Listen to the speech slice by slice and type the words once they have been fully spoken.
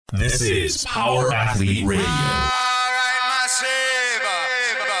This is Power Athlete Radio.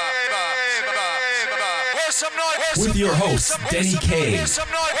 With your hosts, Denny K,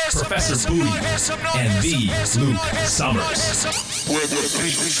 Professor Booty, and the Luke Summers.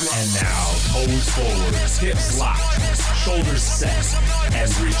 And now, toes forward, hips locked, shoulders set,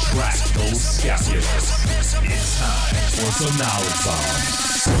 and retract those scapulars. It's time for some knowledge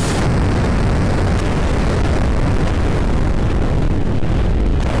bombs.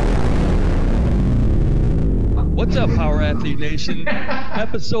 What's up, Power Athlete Nation?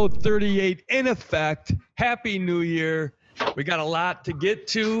 Episode 38 in effect. Happy New Year. We got a lot to get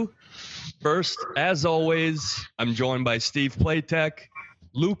to. First, as always, I'm joined by Steve Platek,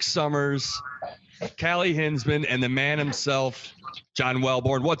 Luke Summers, Callie Hinsman, and the man himself, John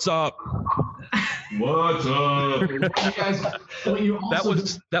Wellborn. What's up? What's up?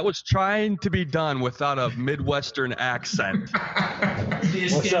 That was trying to be done without a Midwestern accent.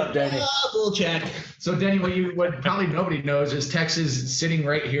 What's up, Denny? Little check. So, Denny, what probably nobody knows is Tex is sitting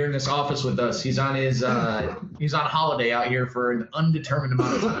right here in this office with us. He's on holiday out here for an undetermined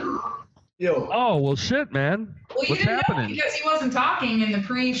amount of time. Yo. Oh, well, shit, man. Well, you What's didn't happening? know because he wasn't talking in the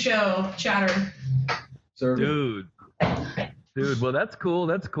pre-show chatter. Dude, well, that's cool.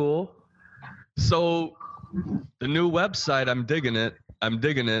 That's cool. So, the new website, I'm digging it.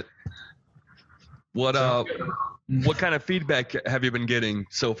 What kind of feedback have you been getting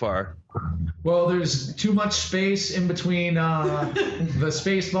so far? Well, there's too much space in between the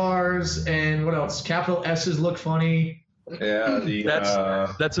space bars, and what else? Capital S's look funny. Yeah,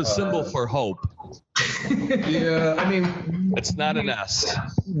 that's a symbol for hope. Yeah, I mean, It's not an S.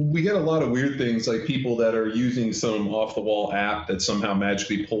 we get a lot of weird things, like people that are using some off-the-wall app that somehow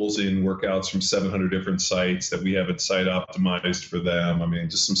magically pulls in workouts from 700 different sites that we haven't site optimized for them. I mean,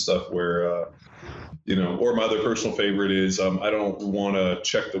 just some stuff where, or my other personal favorite is I don't want to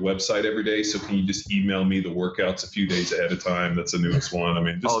check the website every day, so can you just email me the workouts a few days ahead of time? That's the newest one. I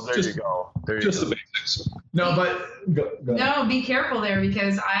mean, you go. Just the basics. No, but go No, be careful there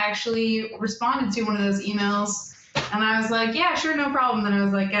because I actually responded to one of those emails and I was like, yeah, sure, no problem. Then I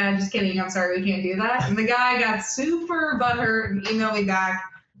was like, just kidding. I'm sorry, we can't do that. And the guy got super butthurt and emailed me back,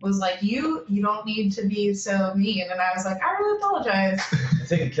 was like, you don't need to be so mean. And I was like, I really apologize. I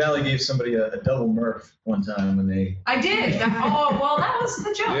think Callie gave somebody a double Murph one time and they... I did. That was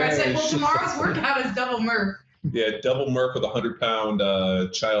the joke. Yeah, I said, well, it's tomorrow's workout is double Murph. Yeah, double Merc with a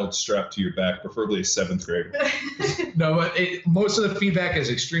 100-pound child strapped to your back, preferably a 7th grader. No, but most of the feedback is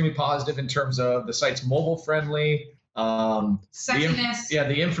extremely positive in terms of the site's mobile friendly. Sexiness.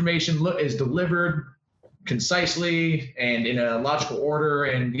 The information is delivered concisely and in a logical order,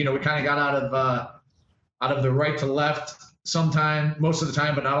 and we kind of got out of the right to left most of the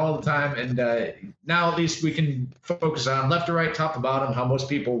time, but not all the time. And now at least we can focus on left to right, top to bottom, how most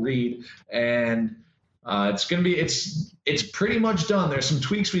people read, and it's pretty much done. There's some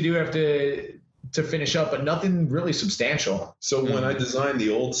tweaks we do have to finish up, but nothing really substantial. So when I designed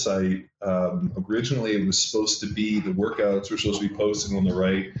the old site, originally it was supposed to be the workouts were supposed to be posted on the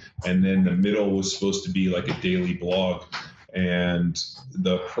right, and then the middle was supposed to be like a daily blog. And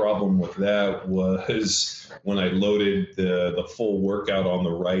the problem with that was when I loaded the full workout on the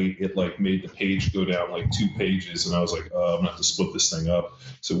right, it made the page go down 2 pages, and I was like, I'm gonna have to split this thing up.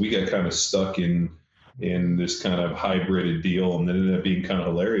 So we got kind of stuck in this kind of hybrided deal, and then it ended up being kind of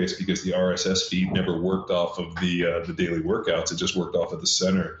hilarious because the RSS feed never worked off of the daily workouts. It just worked off at the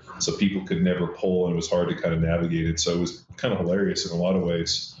center, so people could never pull, and it was hard to kind of navigate it. So it was kind of hilarious in a lot of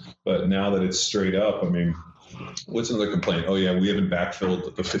ways. But now that it's straight up, I mean, what's another complaint? Oh yeah, we haven't backfilled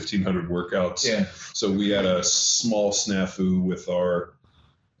the 1,500 workouts. Yeah. So we had a small snafu with our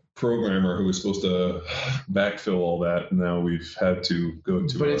programmer who was supposed to backfill all that, and now we've had to go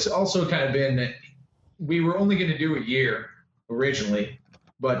to. But it's also kind of been that we were only going to do a year originally,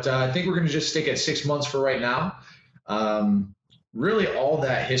 but I think we're going to just stick at 6 months for right now. Really, all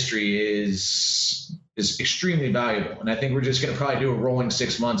that history is extremely valuable, and I think we're just going to probably do a rolling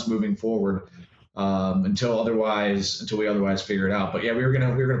 6 months moving forward. until we otherwise figure it out. But yeah, we were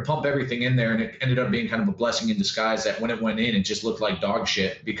gonna pump everything in there, and it ended up being kind of a blessing in disguise that when it went in, it just looked like dog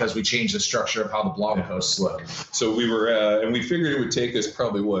shit because we changed the structure of how the blog posts look. So we were, and we figured it would take us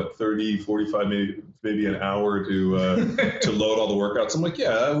probably 30, 45, maybe an hour to load all the workouts. I'm like,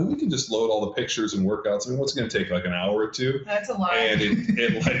 yeah, we can just load all the pictures and workouts. I mean, what's it going to take, like an hour or two? That's a lot. And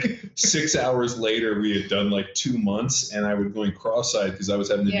it like 6 hours later, we had done like 2 months, and I was going cross-eyed because I was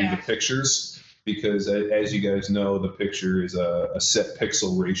having to do the pictures. Because as you guys know, the picture is a set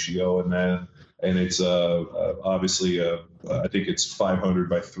pixel ratio, and it's obviously I think it's 500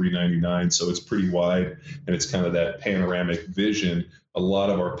 by 399, so it's pretty wide, and it's kind of that panoramic vision. a lot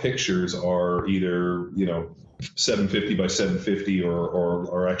of our pictures are either, 750 by 750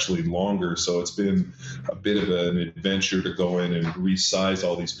 or actually longer. So it's been a bit of an adventure to go in and resize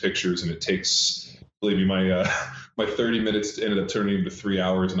all these pictures. And it takes, believe me, my 30 minutes ended up turning into 3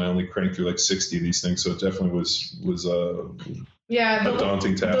 hours, and I only cranked through like 60 of these things. So it definitely was a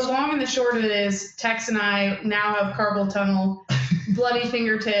daunting task. The long and the short of it is Tex and I now have carpal tunnel, bloody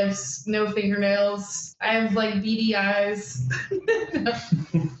fingertips, no fingernails. I have like beady eyes.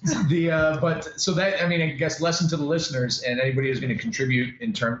 I guess lesson to the listeners and anybody who's going to contribute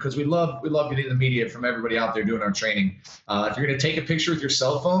in turn, because we love getting the media from everybody out there doing our training. If you're going to take a picture with your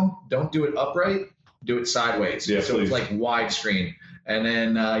cell phone, don't do it upright, do it sideways. Yeah, so please. It's like widescreen, and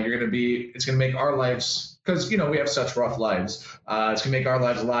then it's going to make our lives, because we have such rough lives. It's gonna make our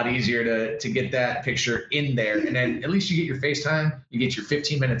lives a lot easier to get that picture in there, and then at least you get your FaceTime, you get your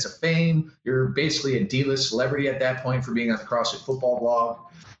 15 minutes of fame. You're basically a D-list celebrity at that point for being on the CrossFit Football blog.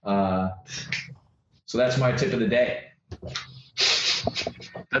 So that's my tip of the day.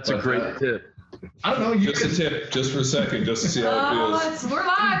 That's a great tip. I don't know. Just a tip, just for a second, just to see how it feels. We're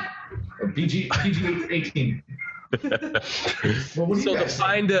live. PG 18. Well, what do you guys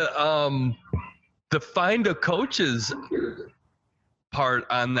think? To find a coaches part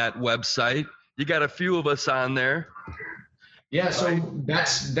on that website, you got a few of us on there. Yeah, so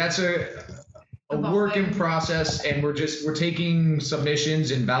that's a work in process, and we're taking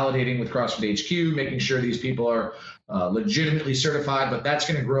submissions and validating with CrossFit HQ, making sure these people are legitimately certified. But that's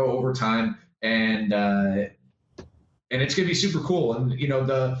going to grow over time, and it's going to be super cool. And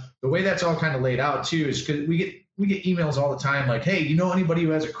the way that's all kind of laid out too is because we get emails all the time like, hey, anybody who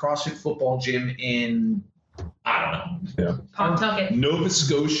has a CrossFit football gym in, I don't know. Yeah. Pawtucket. Nova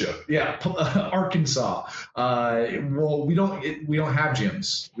Scotia. Yeah, Arkansas. Well, we don't have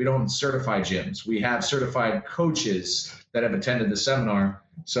gyms. We don't certify gyms. We have certified coaches that have attended the seminar.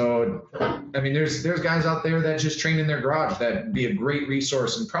 So, there's guys out there that just train in their garage that'd be a great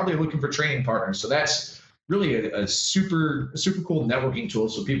resource and probably looking for training partners. So that's really a super cool networking tool,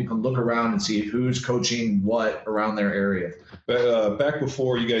 so people can look around and see who's coaching what around their area. Back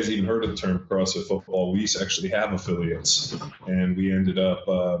before you guys even heard of the term CrossFit Football, we used to actually have affiliates, and we ended up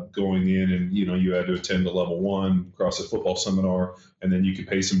going in and you had to attend the level 1 CrossFit Football seminar, and then you could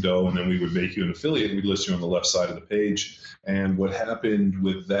pay some dough, and then we would make you an affiliate, and we'd list you on the left side of the page. And what happened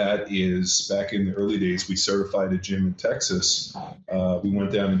with that is back in the early days, we certified a gym in Texas. We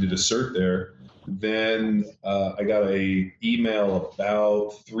went down and did a cert there. Then I got an email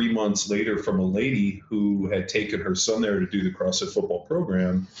about 3 months later from a lady who had taken her son there to do the CrossFit Football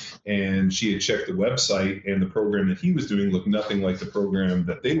program, and she had checked the website, and the program that he was doing looked nothing like the program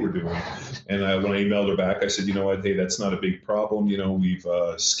that they were doing. And when I emailed her back, I said, hey, that's not a big problem. We've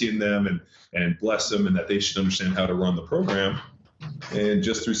skinned them and blessed them, and that they should understand how to run the program. And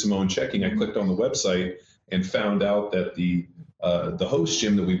just through some own checking, I clicked on the website and found out that the host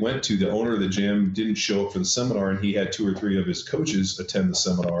gym that we went to, the owner of the gym, didn't show up for the seminar, and he had 2 or 3 of his coaches attend the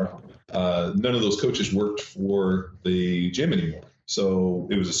seminar. None of those coaches worked for the gym anymore. So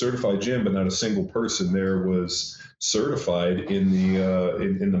it was a certified gym, but not a single person there was certified in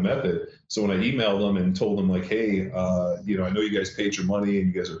the method. So when I emailed them and told them like, hey, I know you guys paid your money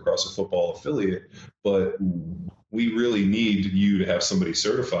and you guys are a CrossFit Football affiliate, but we really need you to have somebody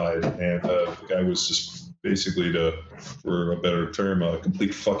certified. And the guy was just basically, for a better term, a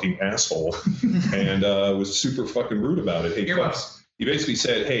complete fucking asshole, and was super fucking rude about it. Hey, he basically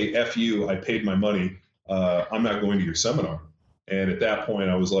said, hey, F you, I paid my money. I'm not going to your seminar. And at that point,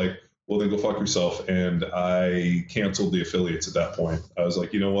 I was like, well, then go fuck yourself. And I canceled the affiliates at that point. I was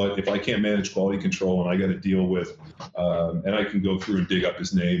like, you know what? If I can't manage quality control and I got to deal with, and I can go through and dig up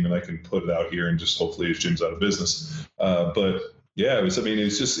his name and I can put it out here and just hopefully his gym's out of business. But yeah,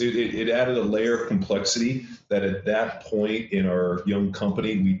 it added a layer of complexity that at that point in our young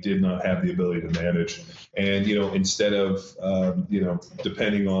company, we did not have the ability to manage. And, instead of,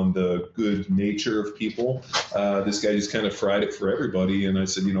 depending on the good nature of people, this guy just kind of fried it for everybody. And I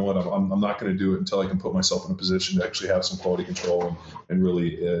said, you know what, I'm not going to do it until I can put myself in a position to actually have some quality control and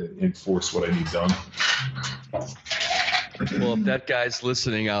really enforce what I need done. Well, if that guy's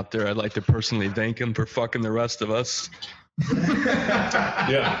listening out there, I'd like to personally thank him for fucking the rest of us.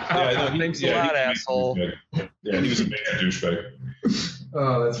 Yeah. Thanks a lot, asshole. Yeah, he was a major douchebag.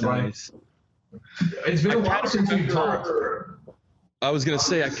 Oh, that's nice. It's been a while since we talked. I was gonna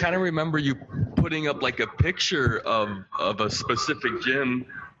say, I kind of remember you putting up like a picture of a specific gym,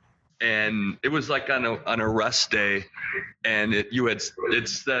 and it was like on a rest day, and it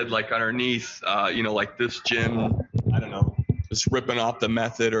said like underneath, like this gym, I don't know, just ripping off the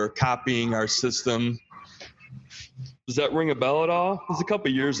method or copying our system. Does that ring a bell at all? It was a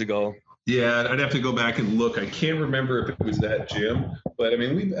couple years ago. Yeah, I'd have to go back and look. I can't remember if it was that gym, but I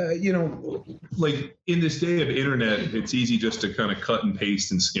mean, we, like in this day of internet, it's easy just to kind of cut and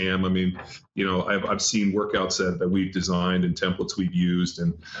paste and scam. I mean, I've seen workouts that we've designed and templates we've used,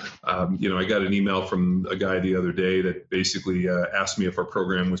 and I got an email from a guy the other day that basically asked me if our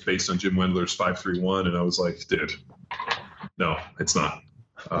program was based on Jim Wendler's 531, and I was like, dude, no, it's not.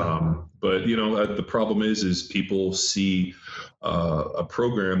 But the problem is people see a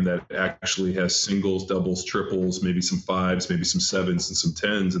program that actually has singles, doubles, triples, maybe some fives, maybe some sevens and some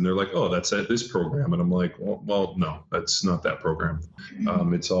tens, and they're like, oh, that's this program. And I'm like, well, no, that's not that program.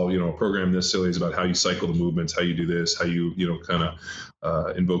 It's all, a program necessarily is about how you cycle the movements, how you do this, how you, kind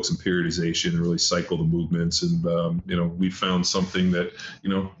of invoke some periodization and really cycle the movements. And, we found something that,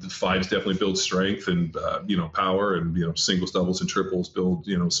 the fives definitely build strength and, power, and, singles, doubles, and triples build,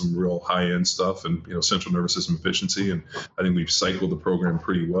 some real high-end stuff and, central nervous system efficiency. And I think we've cycled the program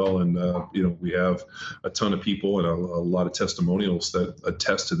pretty well. And, we have a ton of people and a lot of testimonials that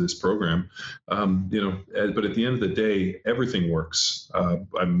attest to this program. But at the end of the day, everything works.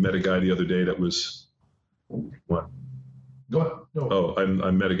 I met a guy the other day that was, what? Go ahead. No. Oh,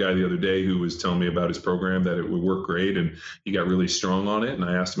 I met a guy the other day who was telling me about his program, that it would work great, and he got really strong on it. And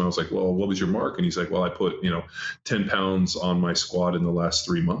I asked him, I was like, well, what was your mark? And he's like, well, I put, 10 pounds on my squat in the last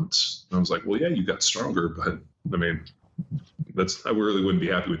 3 months. And I was like, well, yeah, you got stronger, but I mean, I really wouldn't be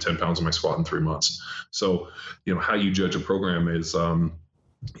happy with 10 pounds on my squat in 3 months. So, how you judge a program is, and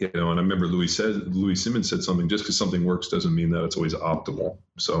I remember Louis Simmons said something, just because something works doesn't mean that it's always optimal.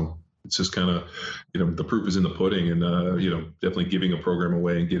 So it's just kind of, the proof is in the pudding, and, definitely giving a program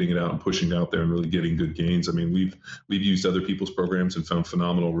away and getting it out and pushing it out there and really getting good gains. I mean, we've used other people's programs and found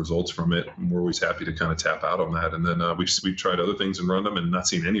phenomenal results from it. And we're always happy to kind of tap out on that. And then we've tried other things and run them and not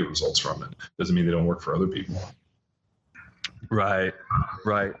seen any results from it. Doesn't mean they don't work for other people. Right.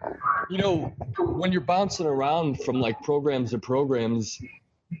 When you're bouncing around from like programs to programs,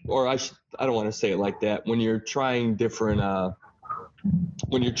 or I don't want to say it like that, when you're trying different,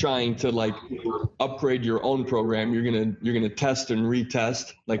 when you're trying to like upgrade your own program, you're gonna test and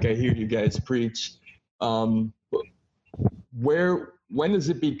retest, like I hear you guys preach. When does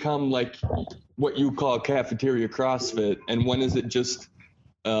it become like what you call cafeteria CrossFit, and when is it just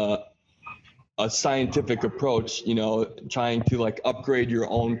a scientific approach, trying to like upgrade your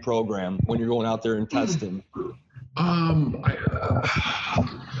own program when you're going out there and testing?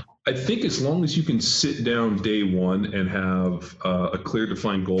 I think as long as you can sit down day one and have a clear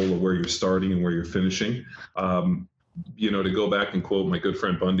defined goal of where you're starting and where you're finishing, to go back and quote my good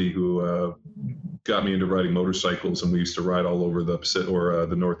friend Bundy, who got me into riding motorcycles, and we used to ride all over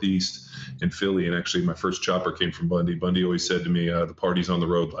the Northeast in Philly. And actually my first chopper came from Bundy. Bundy always said to me, the party's on the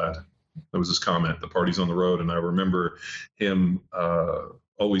road, lad. That was his comment, the party's on the road. And I remember him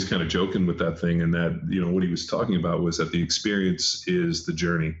always kind of joking with that thing, and that, what he was talking about was that the experience is the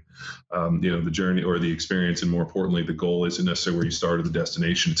journey. The journey or the experience, and more importantly, the goal isn't necessarily where you started, the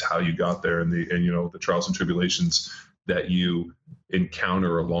destination. It's how you got there, and the trials and tribulations that you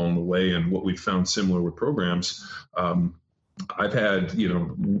encounter along the way. And what we've found similar with programs, I've had,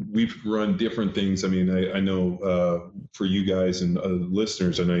 we've run different things. I mean, I know for you guys and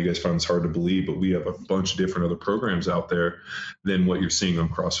listeners, I know you guys find this hard to believe, but we have a bunch of different other programs out there than what you're seeing on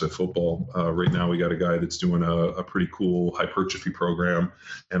CrossFit Football. Right now, we got a guy that's doing a pretty cool hypertrophy program.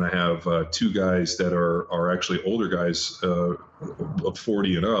 And I have two guys that are actually older guys of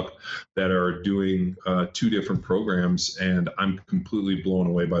 40 and up that are doing two different programs, and I'm completely blown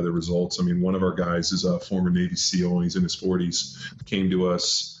away by the results. I mean, one of our guys is a former Navy SEAL, and he's in his 40s, came to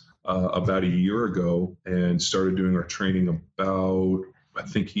us about a year ago and started doing our training about, I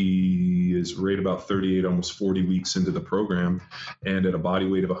think he is right about 38, almost 40 weeks into the program. And at a body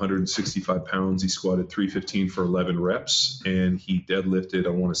weight of 165 pounds, he squatted 315 for 11 reps, and he deadlifted, I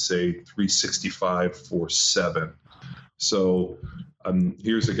want to say 365 for 7. So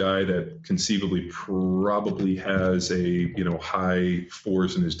here's a guy that conceivably probably has a, high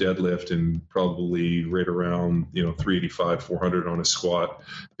fours in his deadlift, and probably right around, 385, 400 on his squat,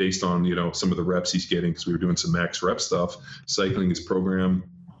 based on, some of the reps he's getting, because we were doing some max rep stuff, cycling his program.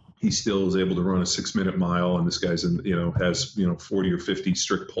 He still is able to run a 6-minute mile, and this guy's has 40 or 50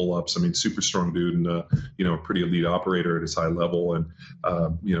 strict pull-ups. I mean, super strong dude, and a pretty elite operator at his high level, and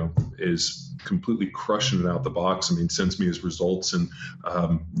is completely crushing it out the box. I mean, sends me his results, and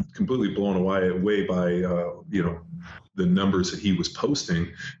completely blown away by the numbers that he was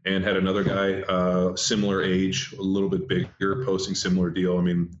posting, and had another guy similar age, a little bit bigger, posting similar deal. I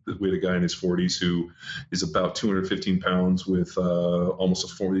mean, we had a guy in his 40s who is about 215 pounds with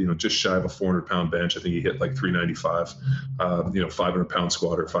almost just shy of a 400-pound bench. I think he hit like 395, 500-pound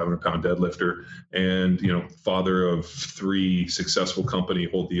squatter, 500-pound deadlifter, and, father of 3 successful company,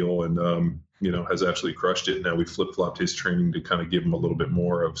 whole deal, and, has absolutely crushed it. Now we flip-flopped his training to kind of give him a little bit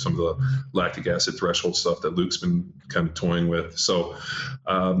more of some of the lactic acid threshold stuff that Luke's been kind of toying with. So,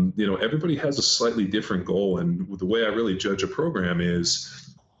 everybody has a slightly different goal. And the way I really judge a program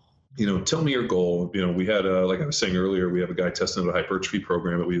is, tell me your goal. We had, like I was saying earlier, we have a guy testing out a hypertrophy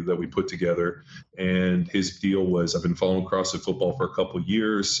program that we put together. And his deal was, I've been following CrossFit football for a couple of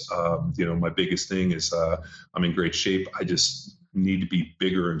years. My biggest thing is I'm in great shape. I just need to be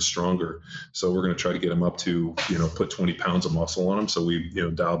bigger and stronger. So we're going to try to get him up to, put 20 pounds of muscle on him. So we,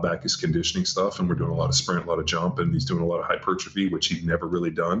 dial back his conditioning stuff, and we're doing a lot of sprint, a lot of jump, and he's doing a lot of hypertrophy, which he'd never really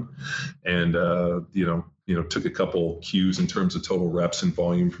done. And, took a couple cues in terms of total reps and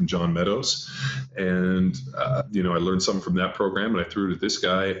volume from John Meadows. And, I learned something from that program, and I threw it at this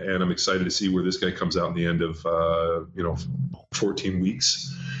guy, and I'm excited to see where this guy comes out in the end of, 14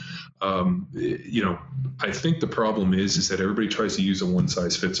 weeks. I think the problem is that everybody tries to use a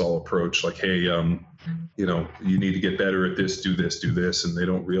one-size-fits-all approach. Like, hey, you need to get better at this, do this. And they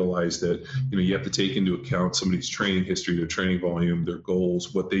don't realize that, you have to take into account somebody's training history, their training volume, their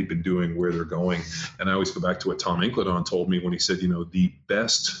goals, what they've been doing, where they're going. And I always go back to what Tom Incledon told me when he said, the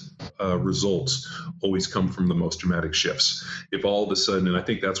best results always come from the most dramatic shifts. If all of a sudden, and I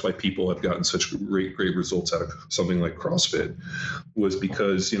think that's why people have gotten such great results out of something like CrossFit, was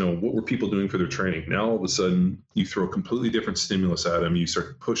because, what were people doing for their training? Now, all of a sudden, you throw a completely different stimulus at them. You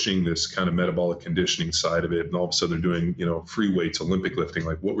start pushing this kind of metabolic conditioning side of it, and all of a sudden they're doing, free weights, Olympic lifting.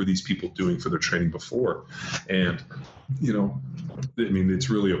 Like, what were these people doing for their training before? And, it's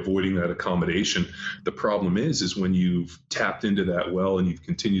really avoiding that accommodation. The problem is when you've tapped into that well and you've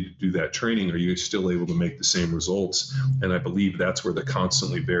continued to do that training, are you still able to make the same results? And I believe that's where the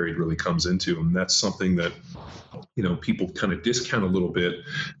constantly varied really comes into. And that's something that, people kind of discount a little bit.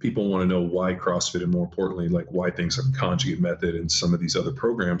 People want to know why CrossFit, and more importantly, like why things like Conjugate Method and some of these other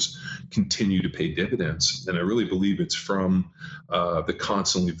programs continue to pay dividends. And I really believe it's from the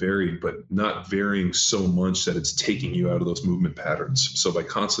constantly varied, but not varying so much that it's taking you out of those movement patterns. So by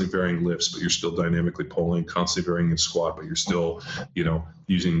constantly varying lifts, but you're still dynamically pulling, constantly varying in squat, but you're still,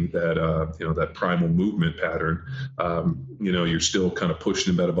 using that, that primal movement pattern, you're still kind of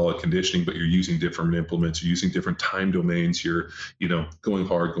pushing metabolic conditioning, but you're using different implements, you're using different time domains, you're, going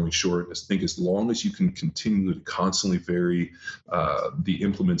hard, going short. I think as long as you can continue to constantly vary the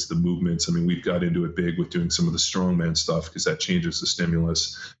implements, the movements. I mean, we've got into it big with doing some of the strongman stuff because that changes the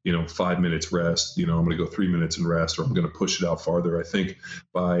stimulus, 5 minutes rest, I'm going to go 3 minutes and rest, or I'm going to push it out farther. I think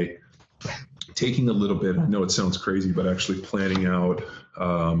by taking a little bit, I know it sounds crazy, but actually planning out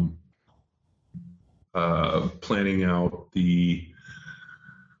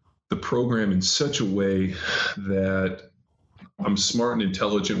the program in such a way that I'm smart and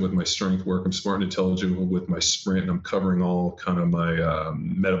intelligent with my strength work. I'm smart and intelligent with my sprint, and I'm covering all kind of my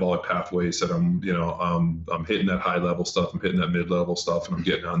metabolic pathways that I'm hitting that high level stuff. I'm hitting that mid level stuff, and I'm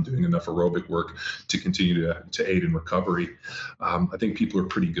getting out and doing enough aerobic work to continue to aid in recovery. I think people are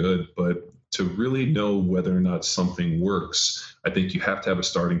pretty good, but to really know whether or not something works, I think you have to have a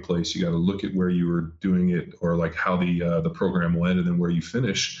starting place. You got to look at where you were doing it, or like how the program went, and then where you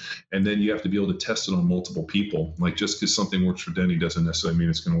finish. And then you have to be able to test it on multiple people. Like, just because something works for Denny doesn't necessarily mean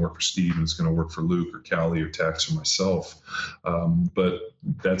it's going to work for Steve, and it's going to work for Luke or Callie or Tex or myself. But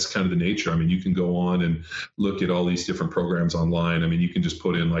that's kind of the nature. I mean, you can go on and look at all these different programs online. I mean, you can just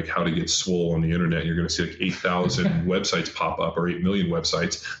put in like how to get swole on the internet, and you're going to see like 8,000 websites pop up, or 8 million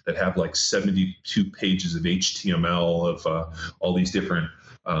websites that have like 72 pages of HTML of all these different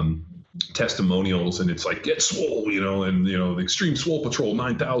testimonials, and it's like, get swole, and the Extreme Swole Patrol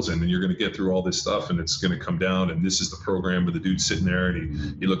 9,000, and you're going to get through all this stuff, and it's going to come down, and this is the program where the dude's sitting there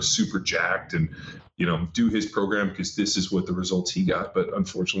and he looks super jacked, and do his program because this is what the results he got. But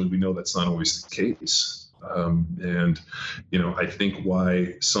unfortunately, we know that's not always the case. And I think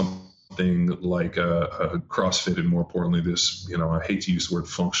why something like a CrossFit, and more importantly this, I hate to use the word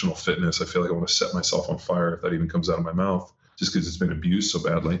functional fitness. I feel like I want to set myself on fire if that even comes out of my mouth. just because it's been abused so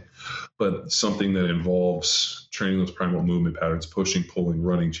badly, but something that involves training those primal movement patterns, pushing, pulling,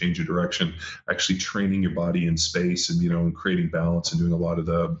 running, change of direction, actually training your body in space and, and creating balance and doing a lot of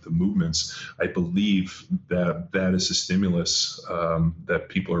the movements. I believe that is a stimulus that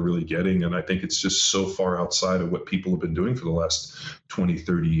people are really getting. And I think it's just so far outside of what people have been doing for the last 20,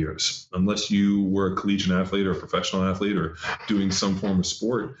 30 years. Unless you were a collegiate athlete or a professional athlete or doing some form of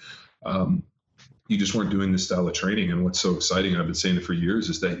sport, you just weren't doing this style of training. And what's so exciting, I've been saying it for years,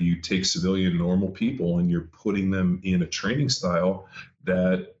 is that you take civilian normal people and you're putting them in a training style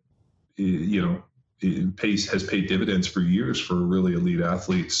that, has paid dividends for years for really elite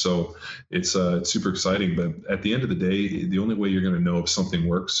athletes. So it's super exciting. But at the end of the day, the only way you're going to know if something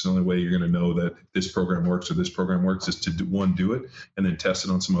works, the only way you're going to know that this program works or this program works is to do it and then test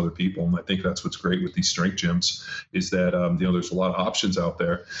it on some other people. And I think that's what's great with these strength gyms is that, there's a lot of options out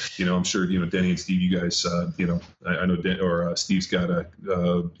there. I'm sure, Denny and Steve, you guys, I know Steve's got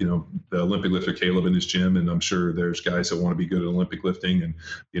the Olympic lifter Caleb in his gym, and I'm sure there's guys that want to be good at Olympic lifting. And,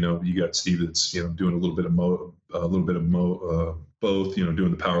 you got Steve that's, doing a little bit of both,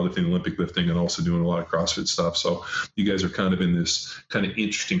 doing the powerlifting, Olympic lifting, and also doing a lot of CrossFit stuff. So you guys are kind of in this kind of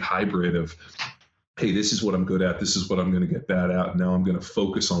interesting hybrid of, hey, this is what I'm good at. This is what I'm going to get bad at. Now I'm going to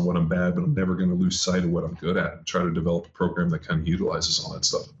focus on what I'm bad, but I'm never going to lose sight of what I'm good at and try to develop a program that kind of utilizes all that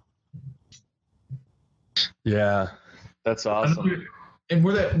stuff. Yeah, that's awesome. And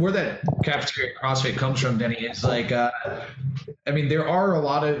where that cafeteria CrossFit comes from, Denny, is like, there are a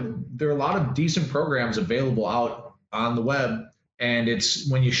lot of decent programs available out on the web, and it's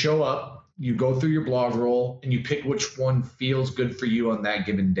when you show up, you go through your blog roll and you pick which one feels good for you on that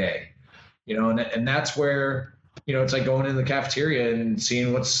given day, and that's where, it's like going in the cafeteria and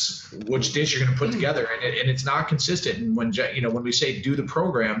seeing which dish you're going to put together, and it's not consistent. And when we say do the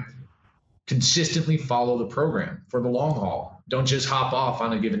program, consistently follow the program for the long haul. Don't just hop off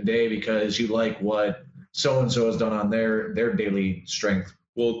on a given day because you like what so-and-so has done on their daily strength.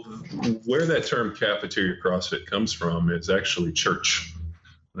 Well, where that term cafeteria CrossFit comes from is actually church.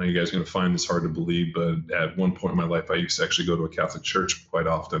 I know you guys are going to find this hard to believe, but at one point in my life, I used to actually go to a Catholic church quite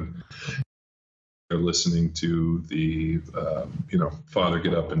often. Listening to the, father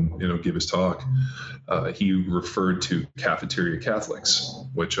get up and, give his talk. He referred to cafeteria Catholics,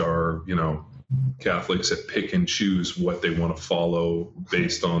 which are, Catholics that pick and choose what they want to follow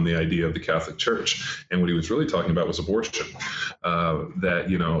based on the idea of the Catholic Church. And what he was really talking about was abortion. That,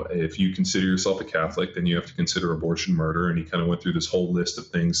 if you consider yourself a Catholic, then you have to consider abortion murder. And he kind of went through this whole list of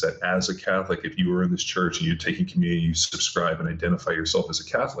things that as a Catholic, if you were in this church and you're taking communion, you subscribe and identify yourself as a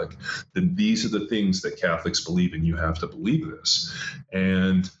Catholic, then these are the things that Catholics believe in. You have to believe this.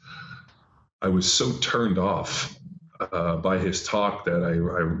 And I was so turned off by his talk that I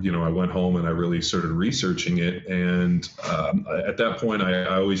went home and I really started researching it. And at that point, I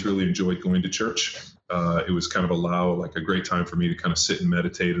always really enjoyed going to church. It was kind of a great time for me to kind of sit and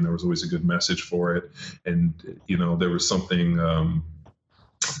meditate, and there was always a good message for it. And, there was something,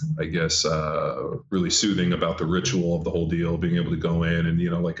 really soothing about the ritual of the whole deal, being able to go in and,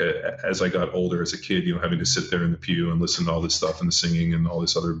 as I got older as a kid, having to sit there in the pew and listen to all this stuff and the singing and all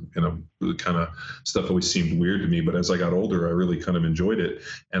this other, really kind of stuff always seemed weird to me. But as I got older, I really kind of enjoyed it.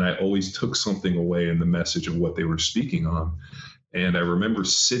 And I always took something away in the message of what they were speaking on. And I remember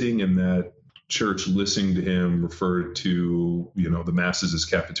sitting in that church listening to him refer to, the masses as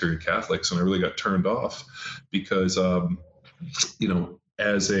cafeteria Catholics. And I really got turned off because,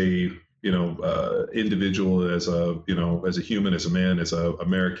 as a individual, as a human, as a man, as a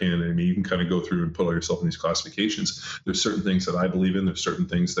American, and you can kind of go through and put all yourself in these classifications. There's certain things that I believe in. There's certain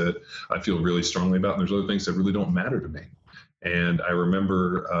things that I feel really strongly about, and there's other things that really don't matter to me. And I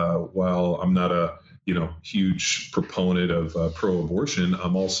remember, while I'm not a huge proponent of pro-abortion,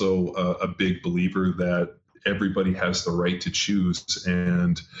 I'm also a big believer that everybody has the right to choose,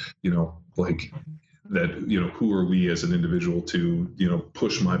 and that, who are we as an individual to,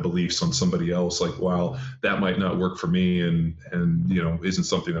 push my beliefs on somebody else? Like, while that might not work for me and isn't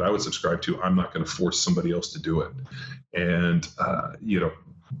something that I would subscribe to, I'm not going to force somebody else to do it. And,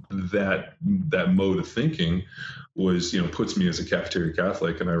 that mode of thinking was, puts me as a cafeteria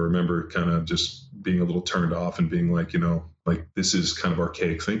Catholic. And I remember kind of just being a little turned off and being like, this is kind of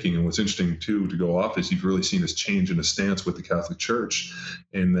archaic thinking. And what's interesting too, to go off, is you've really seen this change in the stance with the Catholic Church,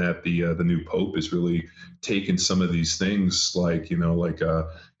 in that the new Pope has really taken some of these things like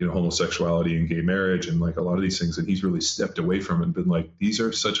homosexuality and gay marriage and like a lot of these things, and he's really stepped away from it and been like, these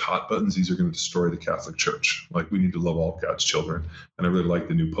are such hot buttons, these are going to destroy the Catholic Church. Like, we need to love all God's children. And I really like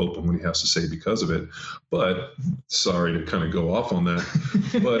the new Pope and what he has to say because of it. But sorry to kind of go off on that,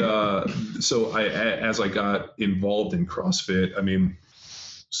 but so as I got involved in CrossFit, I mean,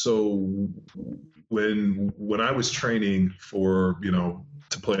 so when I was training for,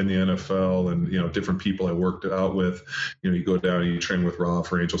 to play in the NFL and, different people I worked out with, you go down and you train with Rolf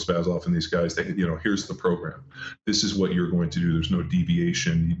or Angel Spazoff and these guys, they, here's the program. This is what you're going to do. There's no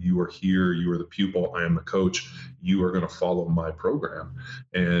deviation. You are here. You are the pupil. I am the coach. You are going to follow my program.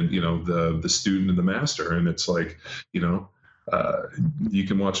 And, the student and the master. And it's like, you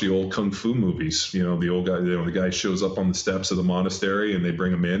can watch the old kung fu movies. The old guy, the guy shows up on the steps of the monastery and they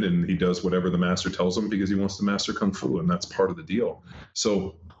bring him in and he does whatever the master tells him because he wants to master kung fu, and that's part of the deal.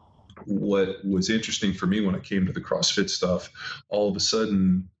 So what was interesting for me when I came to the CrossFit stuff, all of a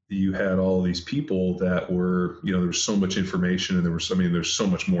sudden you had all these people that were, there was so much information, and there's so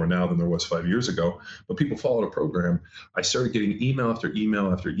much more now than there was 5 years ago, but people followed a program. I started getting email after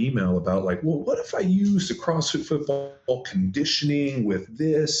email after email about like, well, what if I use the CrossFit football conditioning with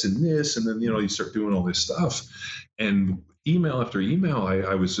this, and then, you start doing all this stuff. And email after email,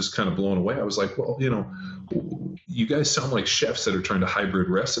 I was just kind of blown away. I was like, well, you guys sound like chefs that are trying to hybrid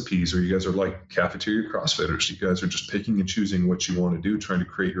recipes, or you guys are like cafeteria CrossFitters. You guys are just picking and choosing what you want to do, trying to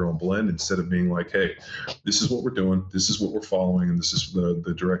create your own blend instead of being like, hey, this is what we're doing, this is what we're following, and this is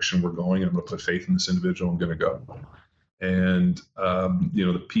the direction we're going. I'm going to put faith in this individual. I'm going to go. And,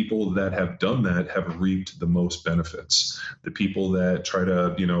 the people that have done that have reaped the most benefits. The people that try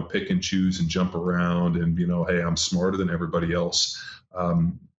to, pick and choose and jump around and, hey, I'm smarter than everybody else,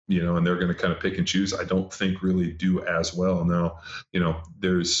 and they're going to kind of pick and choose, I don't think really do as well. Now,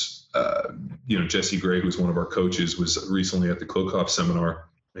 there's, Jesse Gray, who's one of our coaches, was recently at the Klokov seminar.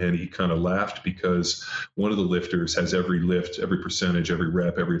 And he kind of laughed because one of the lifters has every lift, every percentage, every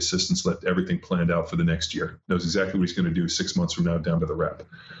rep, every assistance lift, everything planned out for the next year. Knows exactly what he's going to do 6 months from now down to the rep.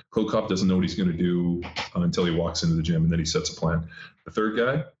 Klokov doesn't know what he's going to do until he walks into the gym, and then he sets a plan. The third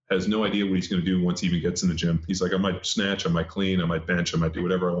guy has no idea what he's going to do once he even gets in the gym. He's like, I might snatch, I might clean, I might bench, I might do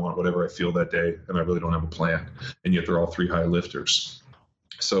whatever I want, whatever I feel that day, and I really don't have a plan. And yet they're all three high lifters.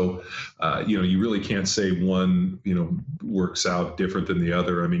 So, you really can't say one, works out different than the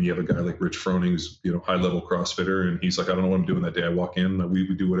other. I mean, you have a guy like Rich Froning, who's, high level CrossFitter, and he's like, I don't know what I'm doing that day. I walk in, we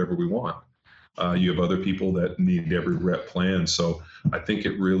do whatever we want. You have other people that need every rep plan. So I think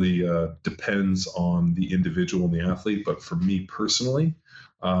it really depends on the individual and the athlete. But for me personally,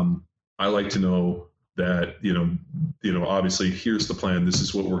 I like to know that, obviously here's the plan, this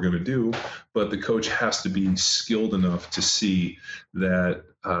is what we're going to do, but the coach has to be skilled enough to see that,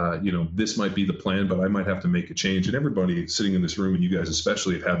 this might be the plan, but I might have to make a change. And everybody sitting in this room, and you guys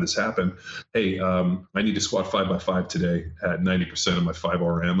especially, have had this happen. Hey, I need to squat 5x5 today at 90% of my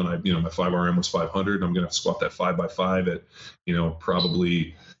 5RM. And my 5RM was 500. I'm going to squat that 5x5 at,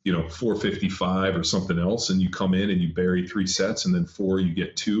 probably, 455 or something else. And you come in and you bury 3 sets, and then 4, you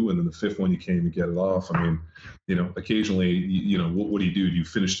get 2. And then the 5th one, you can't even get it off. I mean, occasionally, what do you do? Do you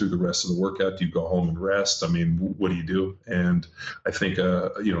finish through the rest of the workout? Do you go home and rest? I mean, what do you do? And I think,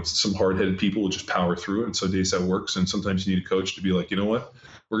 some hard-headed people will just power through it. And so days that works. And sometimes you need a coach to be like, you know what,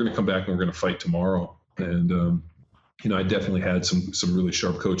 we're going to come back and we're going to fight tomorrow. And, I definitely had some really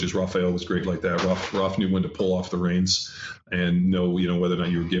sharp coaches. Raphael was great like that. Raph knew when to pull off the reins and know, whether or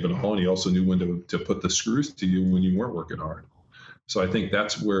not you were giving a on. He also knew when to put the screws to you when you weren't working hard. So I think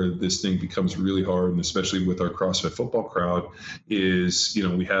that's where this thing becomes really hard, and especially with our CrossFit football crowd is,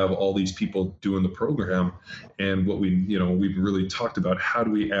 we have all these people doing the program, and what we've really talked about, how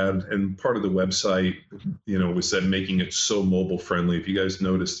do we add, and part of the website, was that making it so mobile friendly. If you guys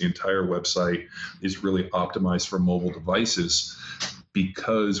notice, the entire website is really optimized for mobile devices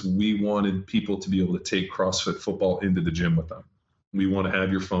because we wanted people to be able to take CrossFit football into the gym with them. We want to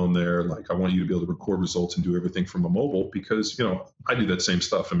have your phone there. Like, I want you to be able to record results and do everything from a mobile because, I do that same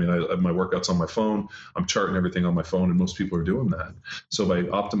stuff. I mean, I have my workouts on my phone. I'm charting everything on my phone, and most people are doing that. So by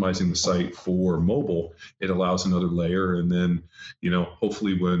optimizing the site for mobile, it allows another layer. And then,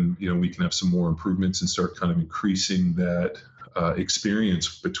 hopefully when, we can have some more improvements and start kind of increasing that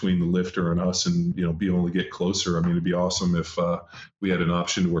experience between the lifter and us, and be able to get closer. I mean, it'd be awesome if we had an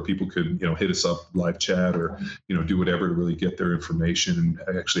option where people could hit us up live chat or do whatever to really get their information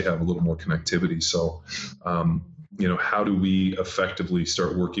and actually have a little more connectivity. So how do we effectively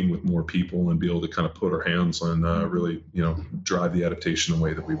start working with more people and be able to kind of put our hands on really drive the adaptation the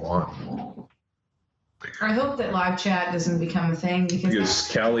way that we want. I hope that live chat doesn't become a thing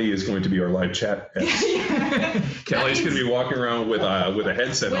because Callie is going to be our live chat. Callie's going to be walking around with a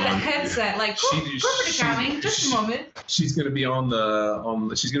headset on. With a headset, like corporate accounting. Just a moment. She's going to be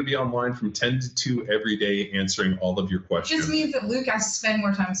she's going to be online from 10 to 2 every day, answering all of your questions. Just means that Luke has to spend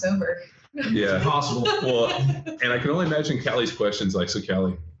more time sober. Yeah. Impossible. Well, and I can only imagine Callie's questions like, so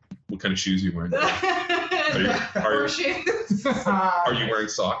Callie, what kind of shoes are you wearing? Horseshoes. Are you wearing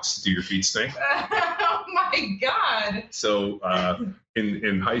socks? Do your feet stink? Oh my God. So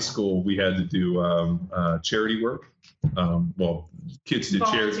in high school, we had to do charity work. Well, kids did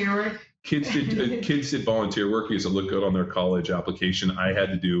charity. Volunteer work. Kids did volunteer work because it looked good on their college application. I had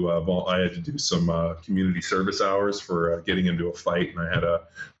to do some community service hours for getting into a fight, and I had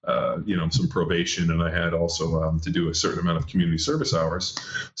some probation, and I had also to do a certain amount of community service hours.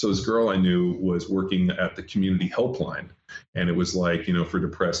 So this girl I knew was working at the community helpline, and it was like, for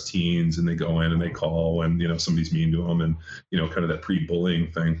depressed teens, and they go in and they call, and somebody's mean to them, and kind of that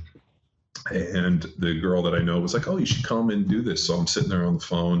pre-bullying thing. And the girl that I know was like, oh, you should come and do this. So I'm sitting there on the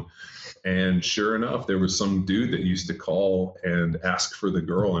phone. And sure enough, there was some dude that used to call and ask for the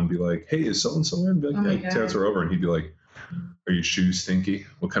girl and be like, hey, is so-and-so in? Be like, chance her over. And he'd be like, are your shoes stinky?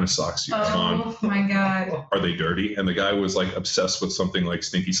 What kind of socks do you have on? Oh my God. Are they dirty? And the guy was like obsessed with something like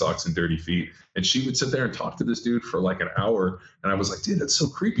stinky socks and dirty feet. And she would sit there and talk to this dude for like an hour. And I was like, dude, that's so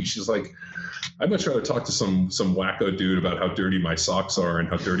creepy. She's like, I'd much rather talk to some wacko dude about how dirty my socks are and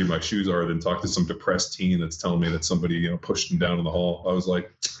how dirty my shoes are than talk to some depressed teen that's telling me that somebody, pushed him down in the hall. I was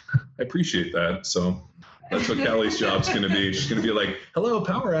like, I appreciate that. So that's what Callie's job's going to be. She's going to be like, hello,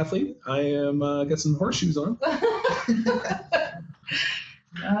 power athlete. I am got some horseshoes on.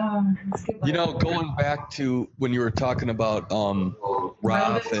 Going back to when you were talking about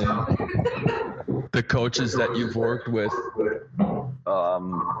Roth and the coaches that you've worked with,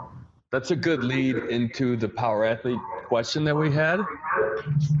 that's a good lead into the power athlete question that we had.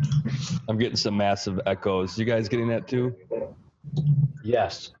 I'm getting some massive echoes. You guys getting that too?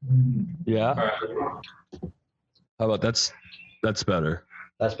 Yes. Yeah? How about that's better.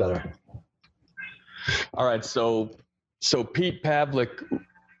 That's better. All right, so Pete Pavlik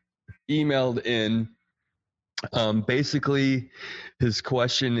emailed in. Basically, his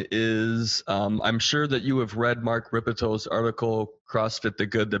question is, I'm sure that you have read Mark Ripeto's article, CrossFit, the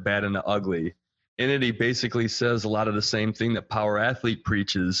Good, the Bad, and the Ugly. In it, he basically says a lot of the same thing that Power Athlete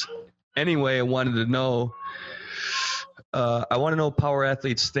preaches. Anyway, I want to know Power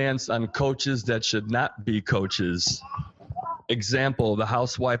Athlete's stance on coaches that should not be coaches. Example, the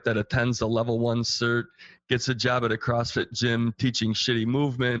housewife that attends a level 1 cert, gets a job at a CrossFit gym teaching shitty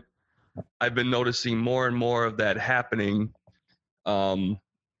movement. I've been noticing more and more of that happening.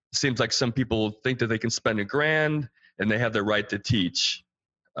 Seems like some people think that they can spend $1,000 and they have the right to teach.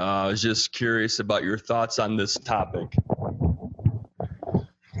 I was just curious about your thoughts on this topic.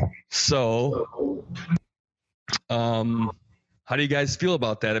 So, how do you guys feel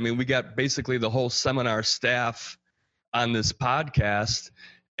about that? I mean, we got basically the whole seminar staff on this podcast,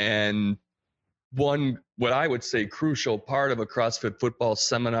 and what I would say crucial part of a CrossFit football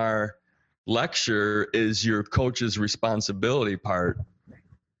seminar lecture is your coach's responsibility part.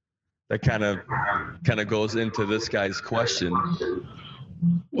 That kind of goes into this guy's question.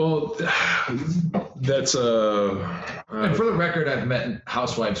 Well, that's and for the record, I've met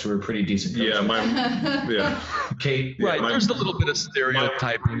housewives who are pretty decent coaches. Kate. Right, Yeah, there's a little bit of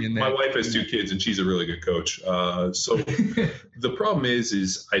stereotyping in there. My wife has 2 kids, and she's a really good coach. So the problem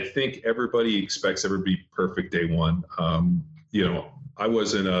is I think everybody expects everybody to be perfect day one. I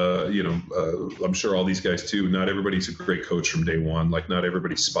wasn't I'm sure all these guys too, not everybody's a great coach from day one. Like, not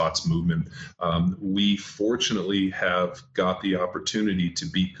everybody spots movement. We fortunately have got the opportunity to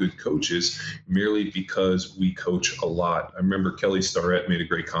be good coaches merely because we coach a lot. I remember Kelly Starrett made a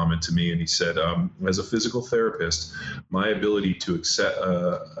great comment to me, and he said, as a physical therapist, my ability to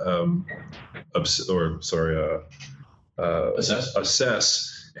assess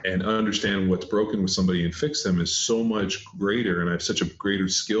and understand what's broken with somebody and fix them is so much greater, and I have such a greater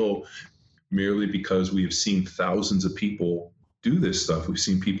skill merely because we have seen thousands of people do this stuff. We've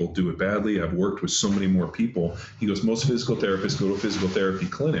seen people do it badly. I've worked with so many more people. He goes, most physical therapists go to a physical therapy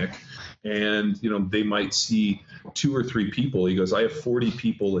clinic, and they might see 2 or 3 people. He goes, I have 40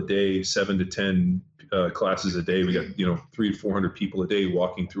 people a day, 7 to 10 classes a day. We got 300 to 400 people a day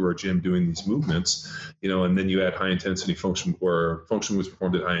walking through our gym doing these movements, and then you add high intensity function, where function was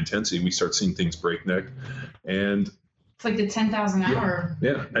performed at high intensity. We start seeing things breakneck, and it's like the 10,000 hour.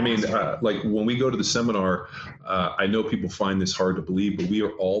 Yeah. I mean, like when we go to the seminar, I know people find this hard to believe, but we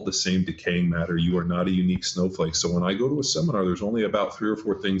are all the same decaying matter. You are not a unique snowflake. So when I go to a seminar, there's only about 3 or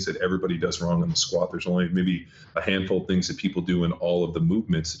 4 things that everybody does wrong in the squat. There's only maybe a handful of things that people do in all of the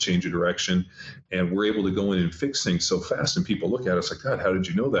movements to change a direction. And we're able to go in and fix things so fast. And people look at us like, God, how did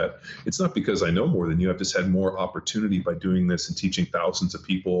you know that? It's not because I know more than you. I've just had more opportunity by doing this and teaching thousands of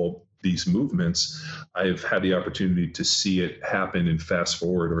people these movements, I've had the opportunity to see it happen in fast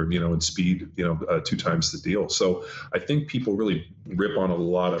forward or, in speed, 2 times the deal. So I think people really rip on a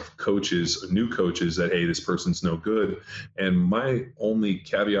lot of coaches, new coaches, that, hey, this person's no good. And my only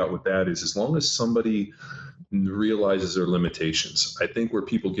caveat with that is, as long as somebody realizes their limitations. I think where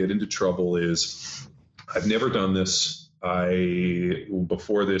people get into trouble is, I've never done this.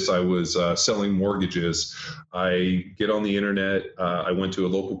 Before this, I was selling mortgages. I get on the internet. I went to a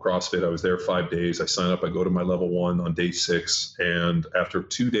local CrossFit. I was there 5 days. I sign up. I go to my level 1 on day 6. And after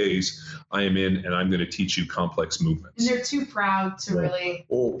 2 days, I am in, and I'm going to teach you complex movements. And they're too proud to really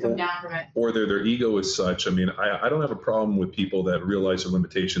come down from it. Or their ego is such. I mean, I don't have a problem with people that realize their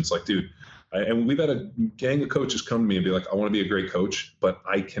limitations. Like, dude, and we've had a gang of coaches come to me and be like, I want to be a great coach, but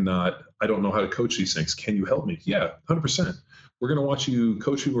I don't know how to coach these things. Can you help me? Yeah, 100%. We're going to watch you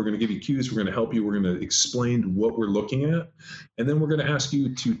coach you. We're going to give you cues. We're going to help you. We're going to explain what we're looking at. And then we're going to ask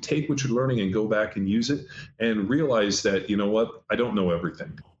you to take what you're learning and go back and use it and realize that, you know what, I don't know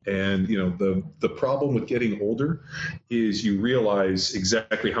everything. And, the problem with getting older is you realize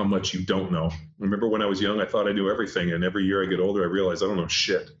exactly how much you don't know. Remember when I was young, I thought I knew everything. And every year I get older, I realize I don't know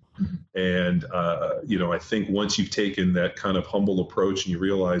shit. And, I think once you've taken that kind of humble approach and you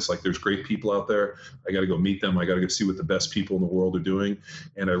realize, like, there's great people out there, I got to go meet them. I got to go see what the best people in the world are doing.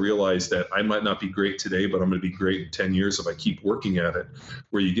 And I realize that I might not be great today, but I'm going to be great in 10 years if I keep working at it.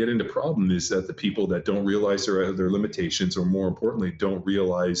 Where you get into problem is that the people that don't realize their limitations, or more importantly, don't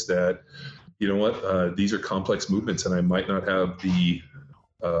realize that, these are complex movements, and I might not have the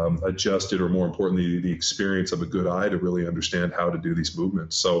adjusted, or more importantly, the experience of a good eye to really understand how to do these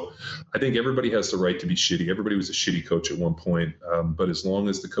movements. So I think everybody has the right to be shitty. Everybody was a shitty coach at one point, but as long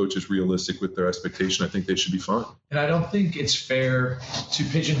as the coach is realistic with their expectation, I think they should be fine. And I don't think it's fair to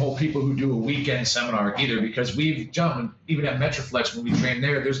pigeonhole people who do a weekend seminar either, because we've jumped, even at Metroflex when we train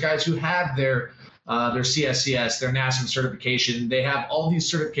there's guys who have their CSCS, their NASM certification. They have all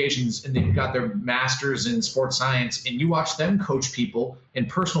these certifications, and they've got their masters in sports science. And you watch them coach people in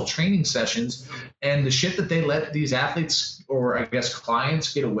personal training sessions, and the shit that they let these athletes, or I guess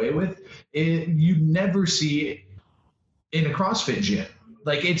clients, get away with, you never see in a CrossFit gym.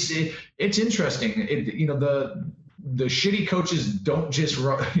 Like, it's interesting. The shitty coaches don't just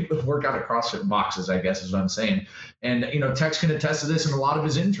work out of CrossFit boxes, I guess is what I'm saying. And, Tex can attest to this in a lot of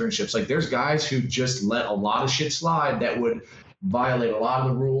his internships. Like, there's guys who just let a lot of shit slide that would violate a lot of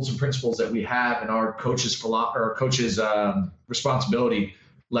the rules and principles that we have in our coaches' responsibility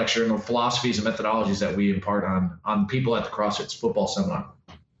lecture, and the philosophies and methodologies that we impart on people at the CrossFit football seminar.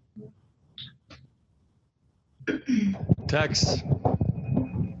 Tex,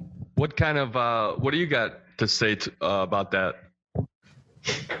 what do you got to say about that?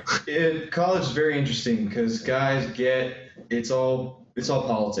 College is very interesting because guys it's all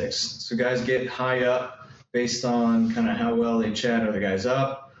politics. So guys get high up based on kind of how well they chat other guys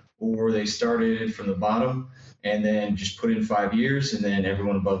up, or they started from the bottom and then just put in 5 years, and then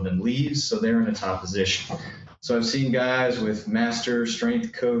everyone above them leaves, so they're in a top position. So I've seen guys with master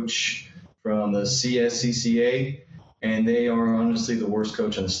strength coach from the CSCCA, and they are honestly the worst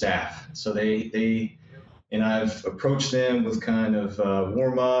coach on the staff. So and I've approached them with kind of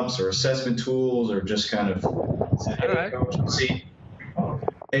warm-ups or assessment tools, or just kind of said,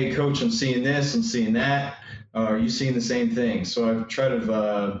 hey, coach, I'm seeing this, I'm seeing that. Are you seeing the same thing? So I've tried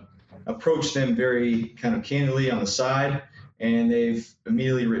to approach them very kind of candidly on the side, and they've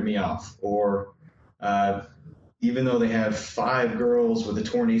immediately written me off. Or even though they have 5 girls with a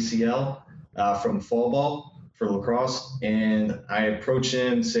torn ACL from fall ball for lacrosse, and I approach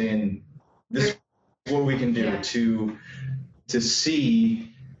them saying, this what we can do to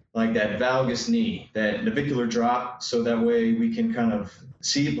see like that valgus knee, that navicular drop, so that way we can kind of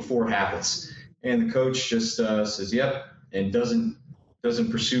see it before it happens. And the coach just says, yep, and doesn't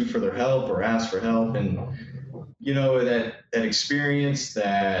pursue further help or ask for help. And that experience,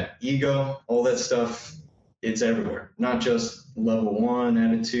 that ego, all that stuff, it's everywhere, not just level 1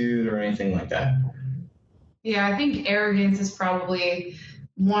 attitude or anything like that. Yeah, I think arrogance is probably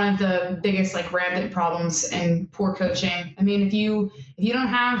one of the biggest rampant problems in poor coaching. I mean, if you don't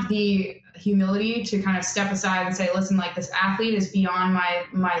have the humility to kind of step aside and say, listen, this athlete is beyond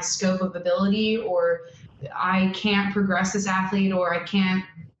my scope of ability, or I can't progress this athlete, or I can't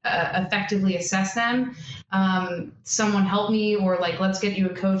effectively assess them. Someone help me, or let's get you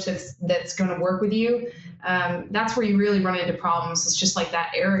a coach that's going to work with you. That's where you really run into problems. It's just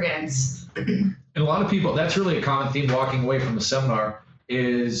that arrogance. And a lot of people, that's really a common theme walking away from the seminar,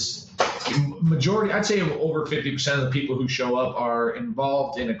 is majority, I'd say over 50% of the people who show up are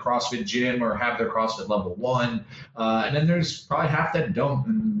involved in a CrossFit gym or have their CrossFit level 1. And then there's probably half that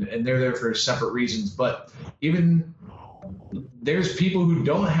don't, and they're there for separate reasons. But even there's people who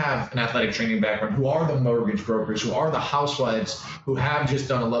don't have an athletic training background, who are the mortgage brokers, who are the housewives, who have just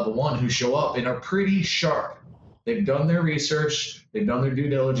done a level 1, who show up and are pretty sharp. They've done their research, they've done their due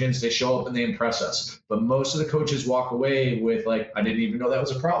diligence, they show up and they impress us. But most of the coaches walk away with like, I didn't even know that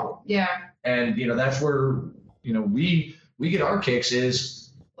was a problem. Yeah. And, that's where, we get our kicks is.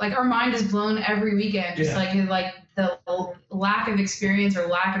 Like our mind is blown every weekend. Just like the lack of experience or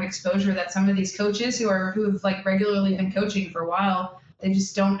lack of exposure that some of these coaches who've like regularly been coaching for a while, they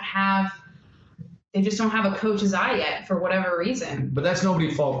just don't have a coach's eye yet for whatever reason. But that's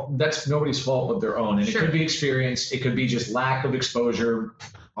nobody's fault. That's nobody's fault but their own. And Sure. It could be experience. It could be just lack of exposure,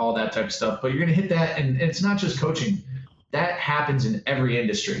 all that type of stuff. But you're going to hit that. And it's not just coaching. That happens in every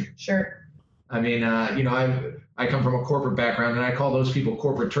industry. Sure. I mean, I come from a corporate background, and I call those people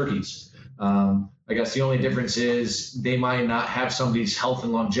corporate turkeys. I guess the only difference is they might not have somebody's health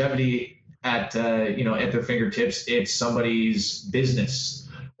and longevity at their fingertips. It's somebody's business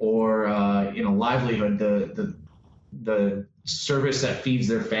or livelihood, the service that feeds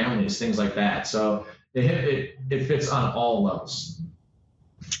their families, things like that. So it fits on all levels.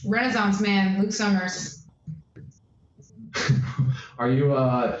 Renaissance man, Luke Summers. Are you?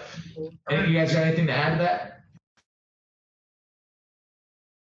 You guys got anything to add to that?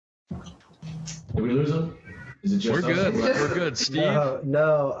 Did we lose him? Is it just We're good. us? We're good. Steve?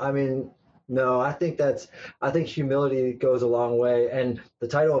 No. I mean, no. I think humility goes a long way, and the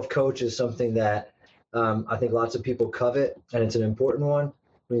title of coach is something that I think lots of people covet, and it's an important one.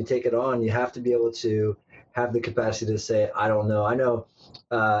 When you take it on, you have to be able to have the capacity to say, I don't know. I know,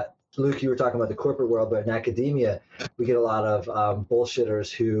 Luke, you were talking about the corporate world, but in academia, we get a lot of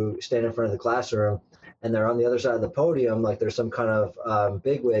bullshitters who stand in front of the classroom and they're on the other side of the podium, like there's some kind of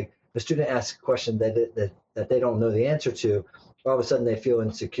bigwig. The student asks a question that they don't know the answer to. All of a sudden, they feel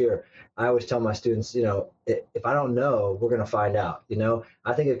insecure. I always tell my students, if I don't know, we're going to find out.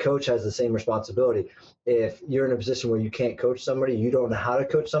 I think a coach has the same responsibility. If you're in a position where you can't coach somebody, you don't know how to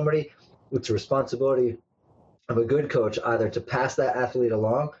coach somebody, it's a responsibility of a good coach either to pass that athlete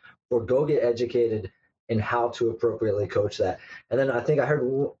along or go get educated in how to appropriately coach that. And then I think I heard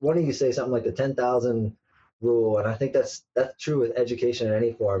one of you say something like the 10,000 rule, and I think that's true with education in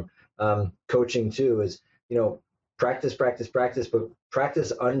any form. Coaching too is, practice, but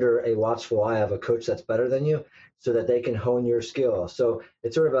practice under a watchful eye of a coach that's better than you so that they can hone your skill. So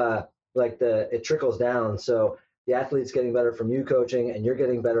it's sort of it trickles down. So the athlete's getting better from you coaching, and you're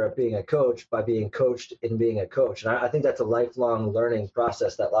getting better at being a coach by being coached in being a coach. And I think that's a lifelong learning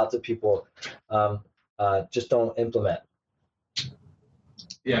process that lots of people just don't implement.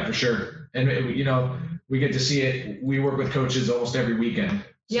 Yeah, for sure. And, we get to see it. We work with coaches almost every weekend.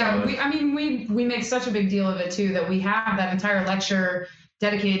 Yeah, So, we make such a big deal of it too that we have that entire lecture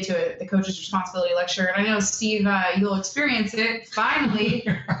dedicated to it, the coach's responsibility lecture. And I know, Steve, you'll experience it finally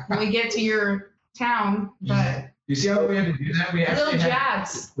when we get to your town. But you see how we had to do that? We little actually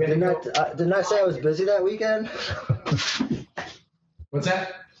jabs. Didn't I say I was busy that weekend? What's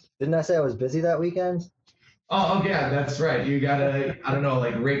that? Didn't I say I was busy that weekend? Oh, yeah, that's right. You gotta, I don't know,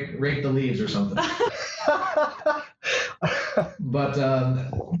 like rake the leaves or something. But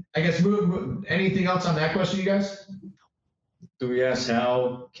I guess anything else on that question, you guys? Do we ask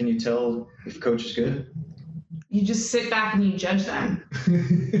how can you tell if a coach is good? You just sit back and you judge them.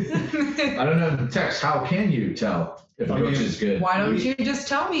 I don't know. Text, how can you tell if a coach is good? Why don't you just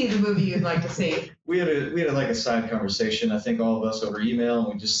tell me the movie you'd like to see? We had a side conversation, I think all of us over email,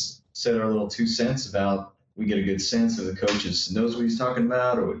 and we just said our little 2 cents about we get a good sense if the coach knows what he's talking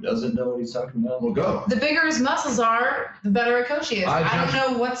about or doesn't know what he's talking about. We'll go. The bigger his muscles are, the better a coach is. I don't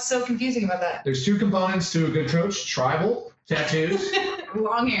know what's so confusing about that. There's 2 components to a good coach: tribal, tattoos,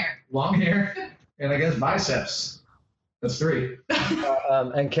 Long hair, and I guess biceps. That's 3.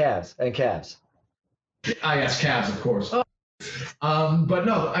 And calves. Yes, calves, of course. Oh. But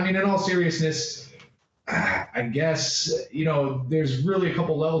no, I mean, in all seriousness, I guess, there's really a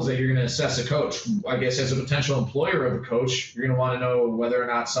couple levels that you're going to assess a coach. I guess as a potential employer of a coach, you're going to want to know whether or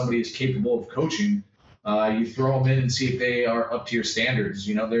not somebody is capable of coaching. You throw them in and see if they are up to your standards.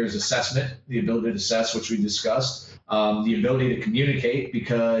 There's assessment, the ability to assess, which we discussed, the ability to communicate,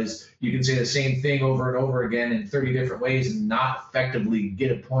 because you can say the same thing over and over again in 30 different ways and not effectively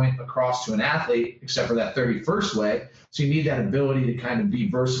get a point across to an athlete, except for that 31st way. So you need that ability to kind of be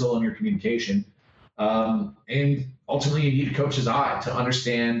versatile in your communication. And ultimately, you need a coach's eye to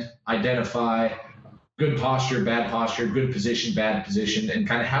understand, identify, good posture, good position, bad position, and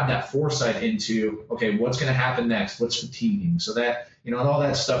kind of have that foresight into, okay, what's going to happen next? What's fatiguing? So that, and all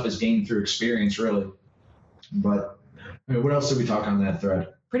that stuff is gained through experience, really. But what else did we talk on that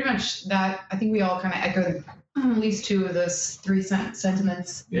thread? Pretty much that. I think we all kind of echoed at least two of those three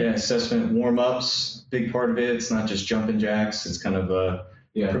sentiments. Yeah, assessment, warm-ups, big part of it. It's not just jumping jacks. It's kind of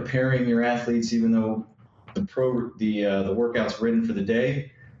preparing your athletes, even though the workout's written for the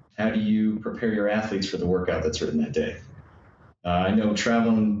day. How do you prepare your athletes for the workout that's written that day? I know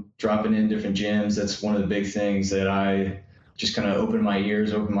traveling, dropping in different gyms, that's one of the big things that I just kind of open my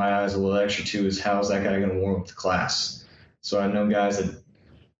ears, open my eyes a little extra to, is how's that guy going to warm up the class? So I know guys that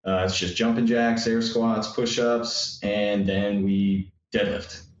it's just jumping jacks, air squats, push-ups, and then we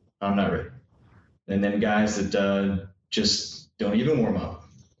deadlift. I'm not ready. And then guys that just don't even warm up.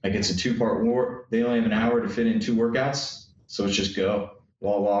 Like it's a 2-part war. They only have an hour to fit in 2 workouts. So it's just go.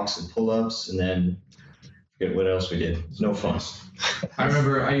 Wall walks and pull-ups, and then forget what else we did. It's no fun. I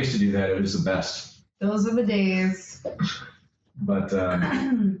remember I used to do that. It was the best. Those are the days. But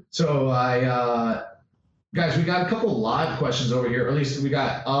so guys, we got a couple live questions over here. Or at least we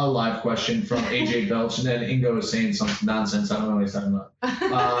got a live question from AJ Belch, and then Ingo is saying some nonsense. I don't know what he's talking about.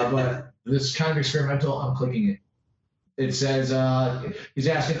 But this is kind of experimental. I'm clicking it. It says, he's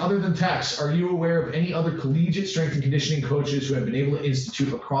asking, other than Tex, are you aware of any other collegiate strength and conditioning coaches who have been able to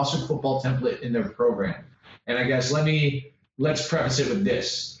institute a CrossFit football template in their program? And I guess let's preface it with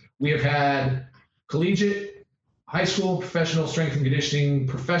this. We have had collegiate, high school, professional strength and conditioning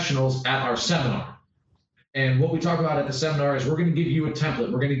professionals at our seminar. And what we talk about at the seminar is we're going to give you a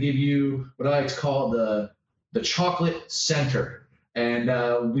template. We're going to give you what I like to call the chocolate center.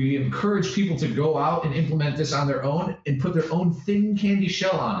 And we encourage people to go out and implement this on their own and put their own thin candy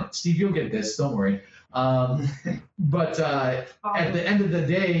shell on it. Steve, you'll get this, don't worry. But at the end of the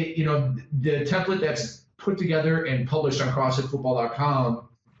day, the template that's put together and published on CrossFitFootball.com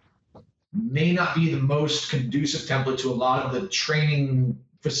may not be the most conducive template to a lot of the training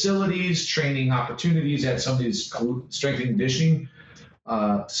facilities, training opportunities at some of these strength and conditioning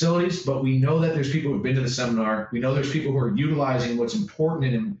facilities, but we know that there's people who've been to the seminar. We know there's people who are utilizing what's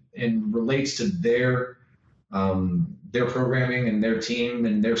important and relates to their programming and their team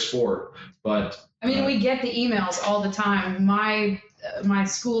and their sport. But I mean, we get the emails all the time. My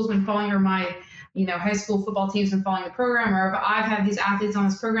school's been following, or my high school football team's been following the program, or I've had these athletes on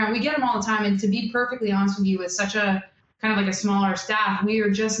this program. We get them all the time. And to be perfectly honest with you, with such a kind of like a smaller staff, we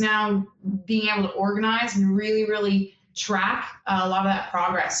are just now being able to organize and really, really track a lot of that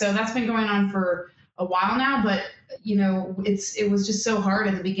progress. So that's been going on for a while now, but it was just so hard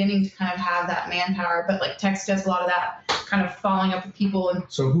in the beginning to kind of have that manpower. But like Tex does a lot of that kind of following up with people. And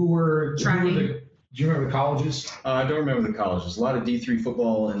so do you remember the colleges? I don't remember the colleges. A lot of D3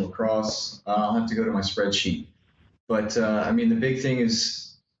 football and lacrosse. I'll have to go to my spreadsheet. But the big thing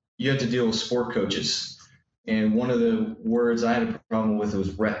is you have to deal with sport coaches. And one of the words I had a problem with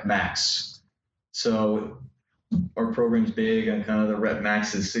was rep max. So our program's big on kind of the rep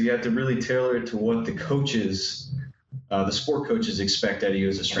maxes. So you have to really tailor it to what the coaches, the sport coaches, expect out of you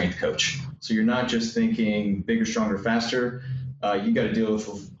as a strength coach. So you're not just thinking bigger, stronger, faster. You got to deal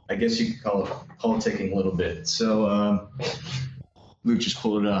with, I guess you could call it politicking a little bit. So Luke just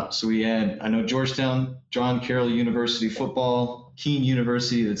pulled it up. So we had, I know Georgetown, John Carroll University football, Keene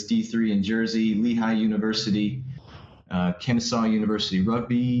University, that's D3 in Jersey, Lehigh University, Kennesaw University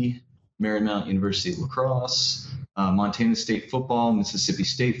rugby, Marymount University lacrosse, Montana State football, Mississippi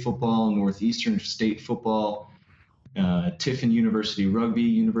State football, Northeastern State football, Tiffin University rugby,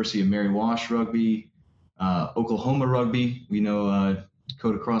 University of Mary Wash rugby, Oklahoma rugby. We know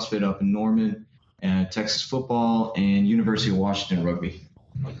Dakota CrossFit up in Norman, Texas football, and University of Washington rugby.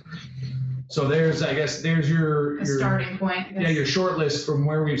 So there's your starting point. Yeah, your short list from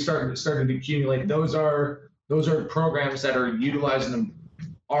where we've started to accumulate. Those are programs that are utilizing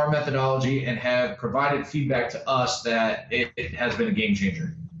our methodology and have provided feedback to us that it has been a game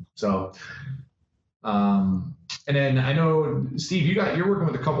changer. So, and then I know, Steve, you're working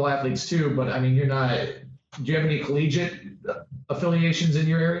with a couple athletes too, but I mean, do you have any collegiate affiliations in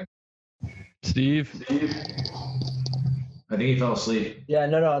your area? Steve? I think he fell asleep. Yeah,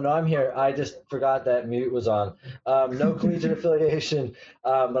 no, I'm here. I just forgot that mute was on. No collegiate affiliation,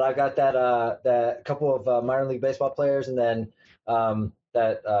 but I got that couple of minor league baseball players, and then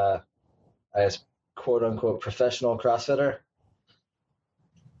that I guess quote unquote professional CrossFitter.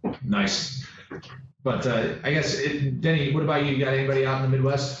 Nice. But I guess Denny, what about you? You got anybody out in the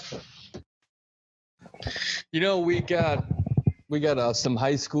Midwest? We got some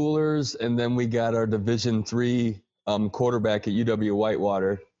high schoolers, and then we got our Division III quarterback at UW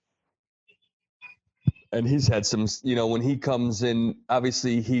Whitewater. and he's had some, when he comes in,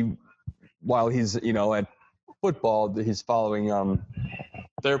 obviously while he's, at football, he's following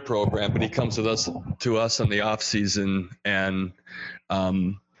their program, but he comes to us in the off season, and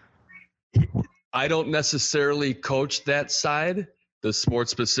I don't necessarily coach that side, the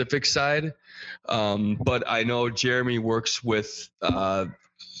sports specific side, but I know Jeremy works with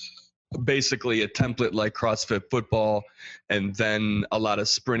basically a template like CrossFit football, and then a lot of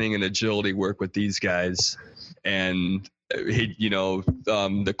sprinting and agility work with these guys. And he,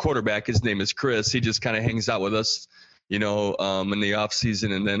 the quarterback, his name is Chris. He just kind of hangs out with us, in the off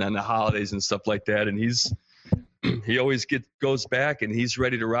season and then on the holidays and stuff like that. And he always goes back and he's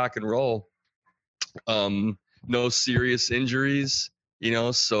ready to rock and roll. No serious injuries,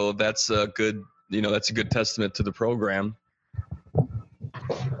 so that's a good testament to the program.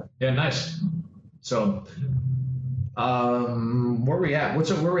 Yeah, nice. So, where we at?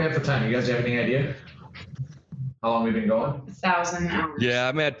 Where we at for time? You guys have any idea how long we've been going? 1,000 hours. Yeah,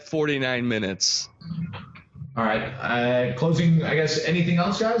 I'm at 49 minutes. All right. Closing. I guess anything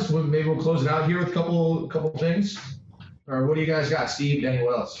else, guys? Maybe we'll close it out here with a couple things. Or what do you guys got, Steve?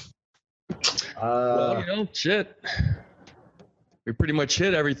 Anyone else? Well, shit. We pretty much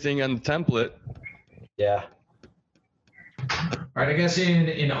hit everything on the template. Yeah. All right, I guess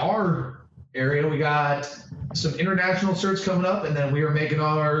in our area, we got some international certs coming up, and then we are making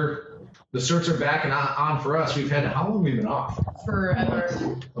the certs are back and on for us. We've had, how long have we been off?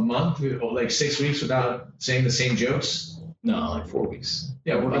 Forever. A month? Like 6 weeks without saying the same jokes? No, like 4 weeks.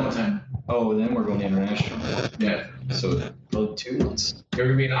 Yeah, we're going 10. Oh, then we're going international. Yeah. So about 2 months. We're going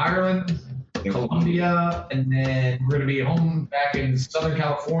to be in Ireland, Colombia, and then we're going to be home back in Southern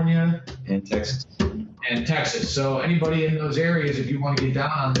California. And Texas. So anybody in those areas, if you want to get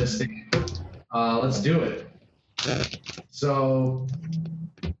down on this thing, let's do it. So,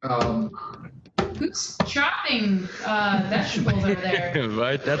 who's chopping vegetables over there?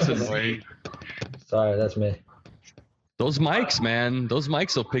 Right, that's annoying. Sorry, that's me. Those mics, man, those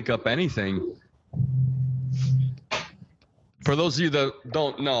mics will pick up anything. For those of you that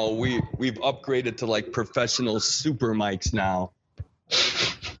don't know, we've upgraded to like professional super mics now.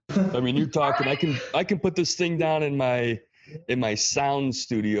 I mean, you're talking. I can put this thing down in my sound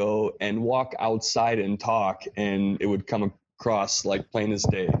studio and walk outside and talk, and it would come across like plain as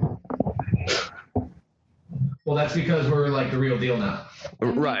day. Well, that's because we're like the real deal now.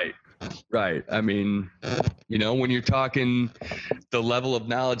 Right. I mean, when you're talking the level of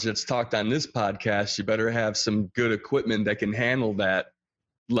knowledge that's talked on this podcast, you better have some good equipment that can handle that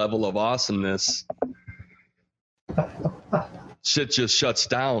level of awesomeness. Shit just shuts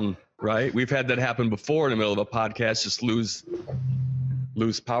down, right? We've had that happen before in the middle of a podcast, just lose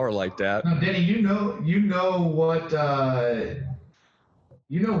power like that. Now, Danny, you know what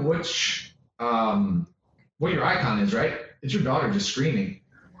your icon is, right? It's your daughter just screaming.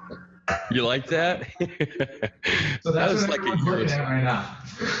 You like that? So that's what like everyone's looking at right now.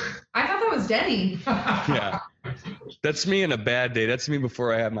 I thought that was Denny. Yeah. That's me in a bad day. That's me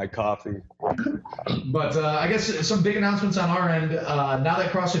before I have my coffee. But I guess some big announcements on our end. Now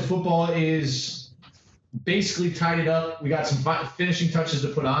that CrossFit football is basically tidied up, we got some finishing touches to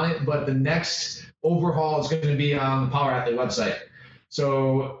put on it, but the next overhaul is going to be on the Power Athlete website.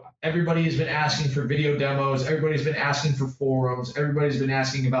 So everybody has been asking for video demos. Everybody's been asking for forums. Everybody's been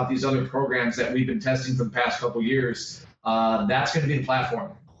asking about these other programs that we've been testing for the past couple years. That's going to be the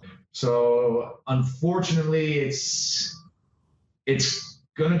platform. So unfortunately, it's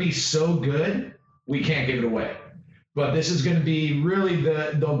going to be so good, we can't give it away. But this is going to be really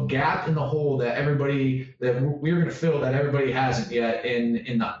the gap in the hole that we're going to fill that everybody hasn't yet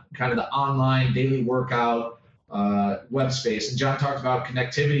in the kind of the online daily workout web space. And John talked about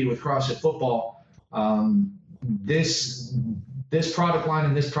connectivity with CrossFit football. This product line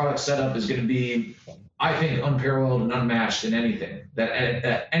and this product setup is going to be, I think, unparalleled and unmatched in anything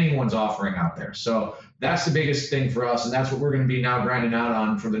that anyone's offering out there. So that's the biggest thing for us, and that's what we're going to be now grinding out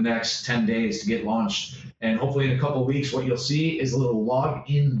on for the next 10 days to get launched. And hopefully in a couple of weeks, what you'll see is a little log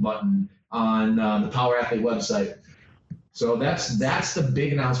in button on the Power Athlete website. So that's the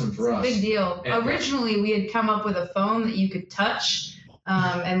big announcement for us. Big deal. And originally, we had come up with a phone that you could touch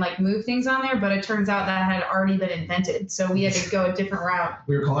and like move things on there, but it turns out that had already been invented. So we had to go a different route.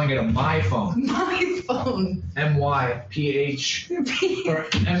 We were calling it a My Phone. My phone. MYPH or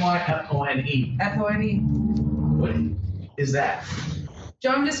MYFONE. FONE. What is that?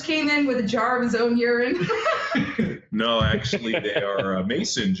 John just came in with a jar of his own urine. No, actually, they are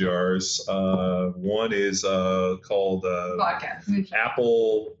mason jars. One is called Vodka.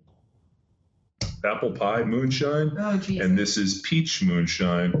 Apple apple pie moonshine. Oh, Jesus. And this is peach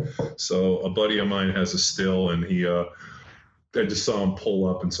moonshine. So a buddy of mine has a still, and I just saw him pull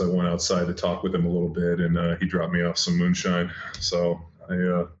up, and so I went outside to talk with him a little bit, and he dropped me off some moonshine. So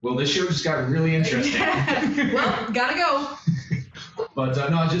Well, this show just got really interesting. Well, gotta go. But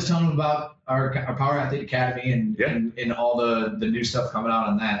no, I was just telling him about our Power Athlete Academy and all the new stuff coming out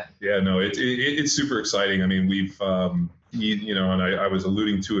on that. Yeah, no, it's super exciting. I mean, we've and I was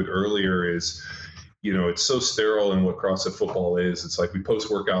alluding to it earlier, is it's so sterile in what CrossFit football is. It's like we post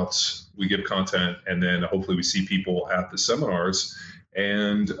workouts, we give content, and then hopefully we see people at the seminars.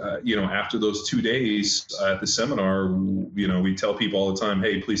 And after those 2 days at the seminar, we tell people all the time,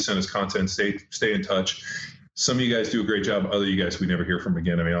 hey, please send us content, stay in touch. Some of you guys do a great job. Other you guys we never hear from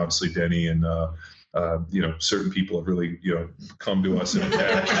again. I mean, obviously Denny and certain people have really come to us and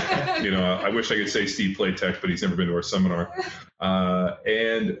attacked. I wish I could say Steve played tech, but he's never been to our seminar.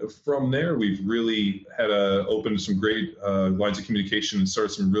 And from there, we've really had opened some great lines of communication and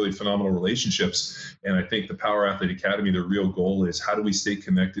started some really phenomenal relationships. And I think the Power Athlete Academy, the real goal is, how do we stay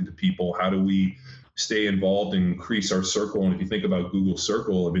connected to people? How do we stay involved and increase our circle? And if you think about Google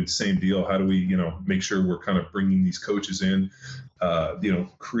Circle, I mean, same deal. How do we, make sure we're kind of bringing these coaches in,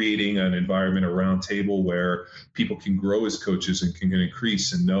 creating an environment, a round table where people can grow as coaches and can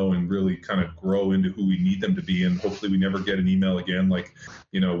increase and know and really kind of grow into who we need them to be. And hopefully we never get an email again like,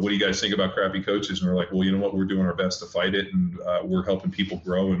 what do you guys think about crappy coaches? And we're like, well, you know what, we're doing our best to fight it, and we're helping people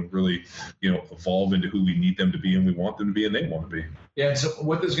grow and really, evolve into who we need them to be and we want them to be and they want to be. Yeah, and so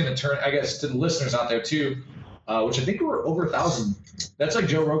what this is going to turn, I guess, to the listeners out there too, which I think we're over 1,000. That's like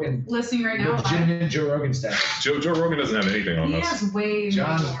Joe Rogan. Listening right now. Legitimate Joe Rogan stats. Joe Rogan doesn't have anything on He us. has way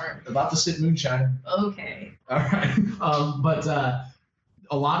John, more. about to sit moonshine. Okay. All right. But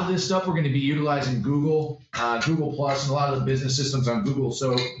a lot of this stuff we're going to be utilizing Google, Google Plus, and a lot of the business systems on Google.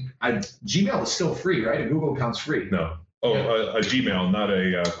 So Gmail is still free, right? A Google account's free. No. Oh, a Gmail, not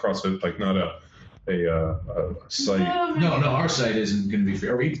a CrossFit, like not a site. No, our site isn't going to be free.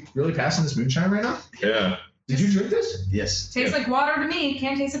 Are we really passing this moonshine right now? Yeah. Did you drink this? Yes. Tastes like water to me.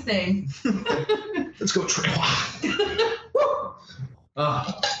 Can't taste a thing. Let's go try.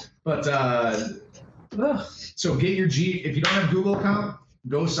 So get your if you don't have a Google account,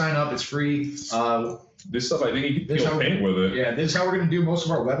 go sign up. It's free. This stuff, I think you can feel paint with it. Yeah, this is how we're going to do most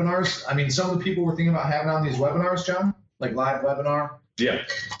of our webinars. I mean, some of the people we're thinking about having on these webinars, John, like live webinar. Yeah.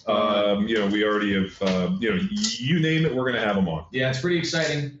 We already have, you name it, we're going to have them on. Yeah, it's pretty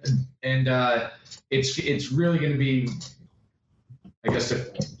exciting. And it's really going to be, I guess,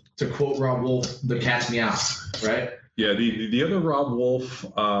 to quote Rob Wolf, the cat's meow, right? Yeah, the other Rob Wolf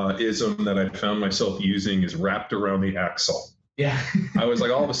ism that I found myself using is wrapped around the axle. Yeah. I was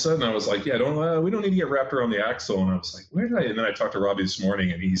like, all of a sudden, I was like, we don't need to get wrapped around the axle. And I was like, where did I? And then I talked to Robbie this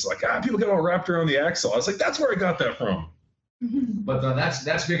morning, and he's like, people get all wrapped around the axle. I was like, that's where I got that from. But that's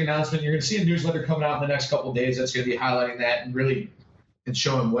a big announcement. You're going to see a newsletter coming out in the next couple of days that's going to be highlighting that and really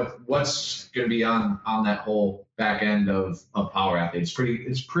showing what's going to be on that whole back end of Power Athlete.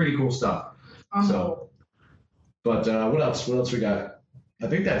 It's pretty cool stuff. So, but what else? What else we got? I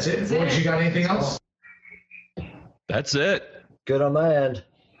think that's it. Boys, you got anything else? That's it. Good on my end.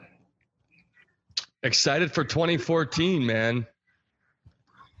 Excited for 2014, man.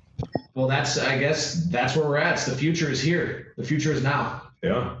 Well, I guess that's where we're at. The future is here. The future is now.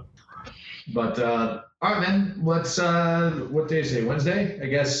 Yeah. But all right, man. What day is it? Wednesday? I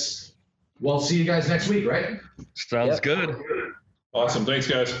guess we'll see you guys next week, right? Sounds good. Awesome. Thanks,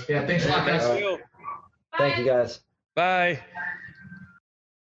 guys. Yeah, thanks a lot, guys. Thank you, guys. Bye.